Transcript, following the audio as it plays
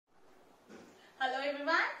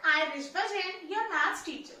everyone, I am Rishba Jain, your maths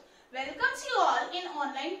teacher. Welcomes you all in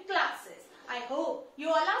online classes. I hope you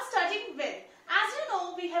all are studying well. As you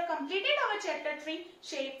know, we have completed our chapter 3,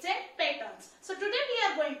 shapes and patterns. So today we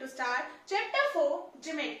are going to start chapter 4,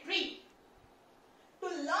 geometry. To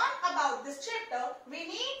learn about this chapter, we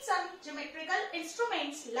need some geometrical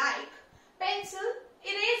instruments like pencil,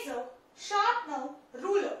 eraser, sharpener,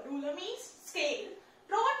 ruler. Ruler means scale,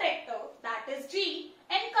 protractor, that is G,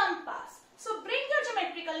 and compass. So bring your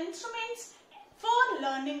geometrical instruments for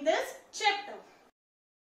learning this chapter.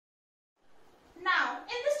 Now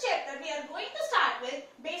in this chapter we are going to start with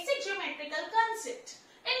basic geometrical concept,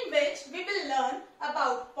 in which we will learn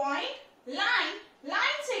about point, line,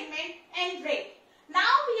 line segment and ray. Now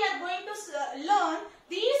we are going to learn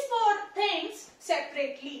these four things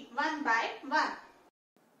separately, one by one.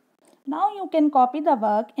 Now you can copy the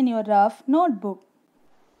work in your rough notebook.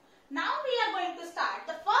 Now we are going to start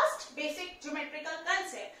the first basic geometrical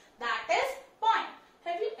concept, that is point.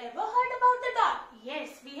 Have you ever heard about the dot?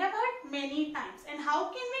 Yes, we have heard many times. And how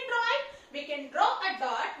can we draw it? We can draw a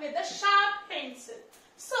dot with a sharp pencil.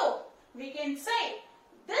 So we can say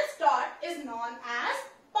this dot is known as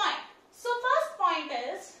point. So first point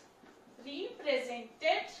is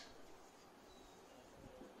represented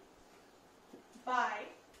by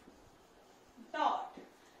dot.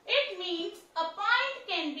 It means a point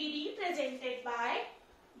can be represented by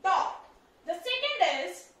dot. The second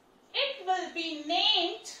is it will be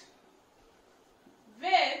named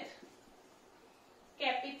with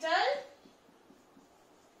capital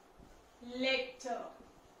letter.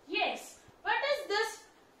 Yes, what is this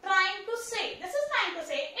trying to say? This is trying to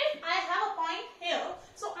say if I have a point here,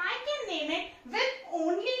 so I can name it with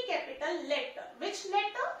only capital letter. Which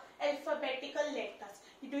letter? Alphabetical letters.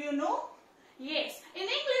 Do you know? Yes, in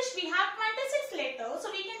English we have 26 letters,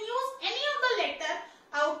 so we can use any of the letter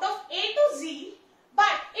out of A to Z,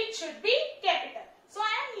 but it should be capital. So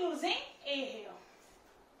I am using A here.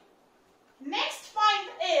 Next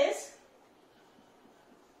point is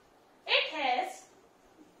it has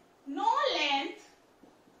no length,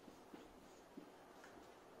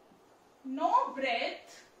 no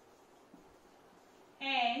breadth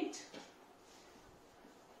and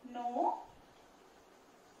no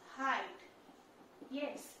height.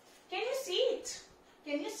 Yes, can you see it?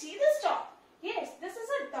 Can you see this dot? Yes, this is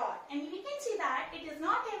a dot and we can see that it is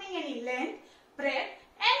not having any length, breadth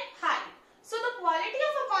and height. So the quality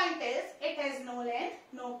of a point is it has no length,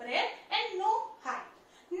 no breadth and no height.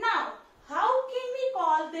 Now, how can we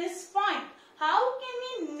call this point? How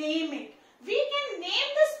can we name it? We can name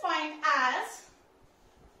this point as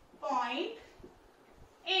point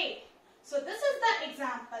A. So this is the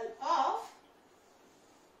example of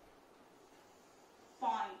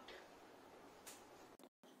point.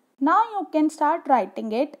 Now you can start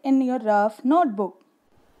writing it in your rough notebook.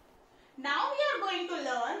 Now we are going to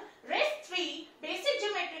learn rest 3 basic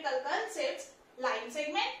geometrical concepts, line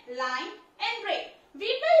segment, line and ray. We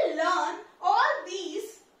will learn all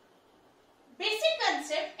these basic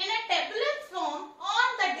concepts in a tabular form on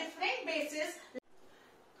the different bases.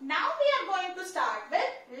 Now we are going to start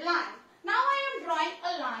with line. Now I am drawing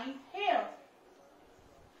a line here.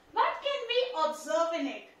 What can we observe in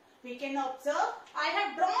it? We can observe I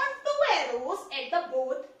have drawn 2 arrows at the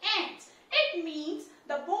both ends. It means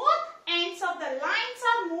the both ends of the lines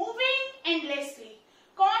are moving endlessly,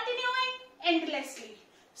 continuing endlessly.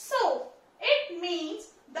 So it means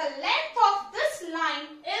the length of this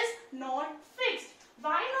line is not fixed.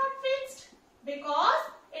 Why not fixed?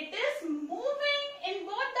 Because it is moving in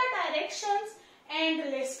both the directions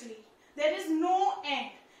endlessly. There is no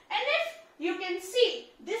end. And if you can see,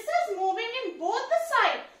 this is moving in both the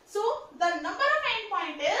sides. So the number of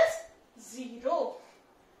endpoint is 0.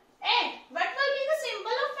 And what will be the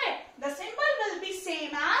symbol of it? The symbol will be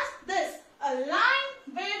same as this. A line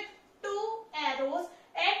with 2 arrows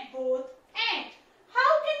at both ends.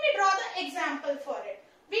 How can we draw the example for it?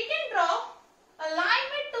 We can draw a line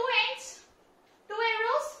with 2 ends, 2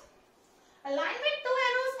 arrows. A line with 2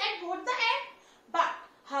 arrows at both the ends. But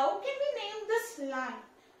how can we name this line?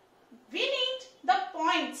 We need the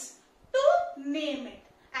points to name it.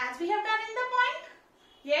 As we have done in the point.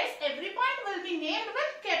 Yes, every point will be named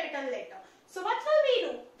with capital letter. So what will we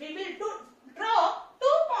do? We will draw 2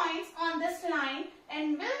 points on this line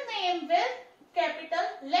and will name with capital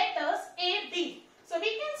letters A, B. So we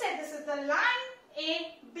can say this is the line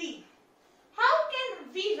A, B. How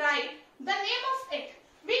can we write the name of it?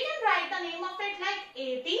 We can write the name of it like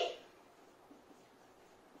AB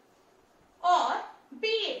or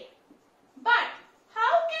BA. But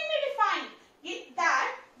how can we define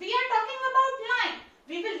that we are talking about line?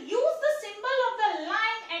 We will use the symbol of the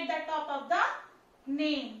line at the top of the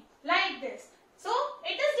name, like this. So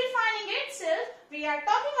it is defining itself. We are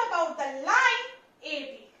talking about the line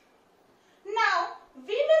AB. Now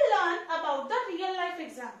we will learn about the real life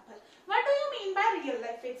example. What do you mean by real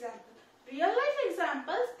life example? Real life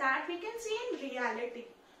examples that we can see in reality.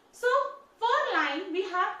 So for line we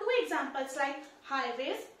have two examples like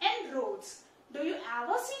highways and roads. Do you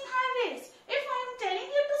ever seen highways? If I am telling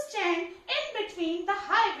you to stand in between the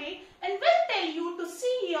highway and will tell you to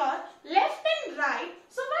see your left and right,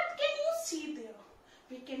 so what can you see there?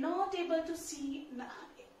 We cannot able to see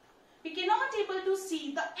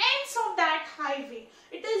the ends of that highway.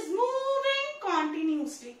 It is moving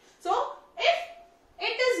continuously. So if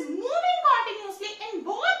it is moving continuously in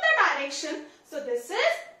both the direction, so this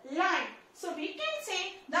is line. So we can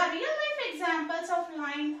say the real life examples of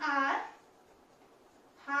line are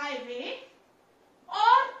highway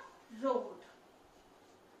or road.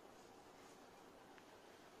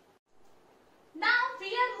 Now we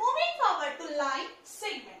are moving forward to line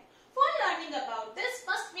segment. For learning about this,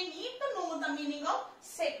 first we need to know the meaning of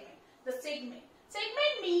segment. The segment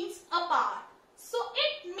means a part. So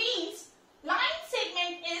it means line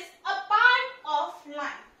segment is a part of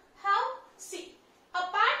line. How? See, a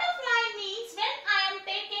part of line means when I am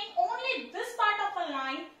taking only this part of a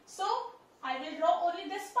line, so I will draw only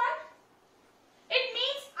this part. It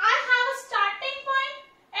means I have a starting point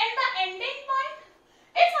and the ending point.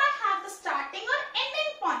 If I have the starting or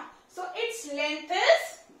ending point, so its length is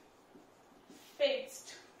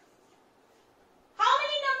fixed. How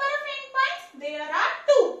many number of endpoints? There are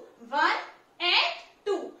two. 1 and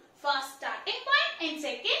 2. First starting point and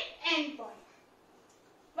second end point.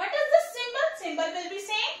 What is the symbol? Symbol will be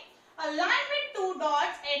same. A line with two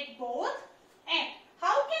dots at both ends.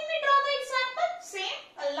 How can we draw the example? Same.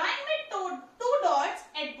 A line with two dots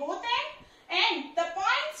at both ends and the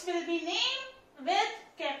points will be named with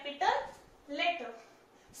capital letter.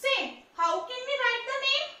 Same. How can we write the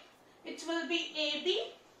name? It will be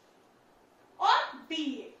AB or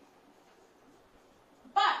BA.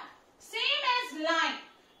 But same as line,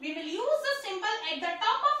 we will use the symbol at the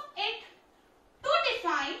top of it to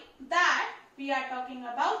define that we are talking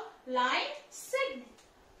about line segment.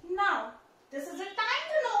 Now, this is the time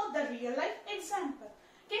to know the real life example.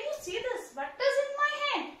 Can you see this? What is in my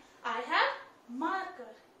hand? I have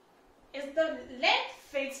marker. Is the length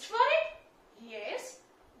fixed for it? Yes.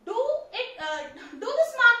 Do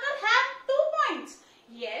this marker have 2 points?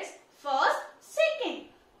 Yes. First, second.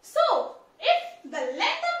 So, if the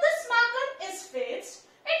length of this marker is fixed,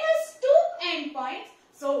 it has 2 endpoints.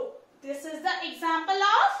 So, this is the example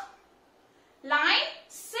of line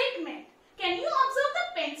segment. Can you observe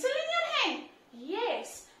the pencil in your hand?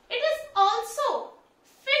 Yes. It is also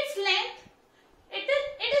fixed length. It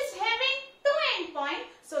is having 2 endpoints.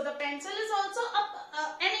 So, the pencil is also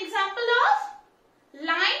an example of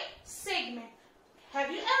line segment. Have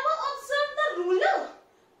you ever observed the ruler?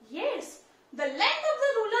 Yes. The length of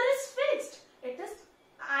the ruler is fixed. It is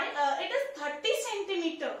 30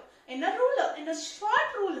 centimeter in a ruler, in a short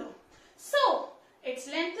ruler. So, its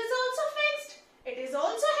length is also fixed. It is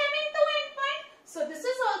also having 2 endpoints. So, this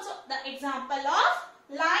is also the example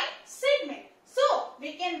of line segment. So,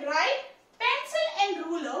 we can write pencil and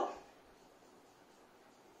ruler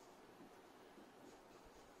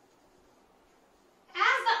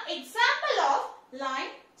as the example of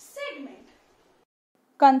line segment.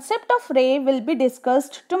 Concept of ray will be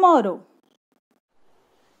discussed tomorrow.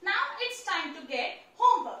 Now it's time to get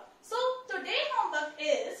homework. So today's homework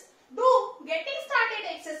is do getting started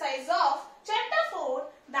exercise of chapter 4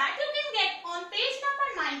 that you can get on page number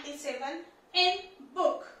 97 in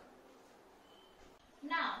book.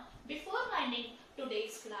 Now before winding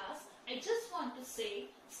today's class, I just want to say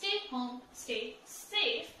stay home, stay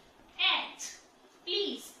safe and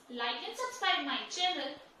please like and subscribe my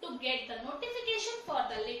channel to get the notification for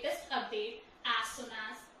the latest update as soon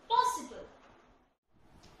as possible.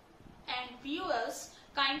 And viewers,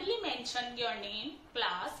 kindly mention your name,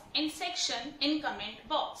 class and section in comment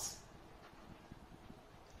box.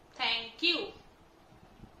 Thank you.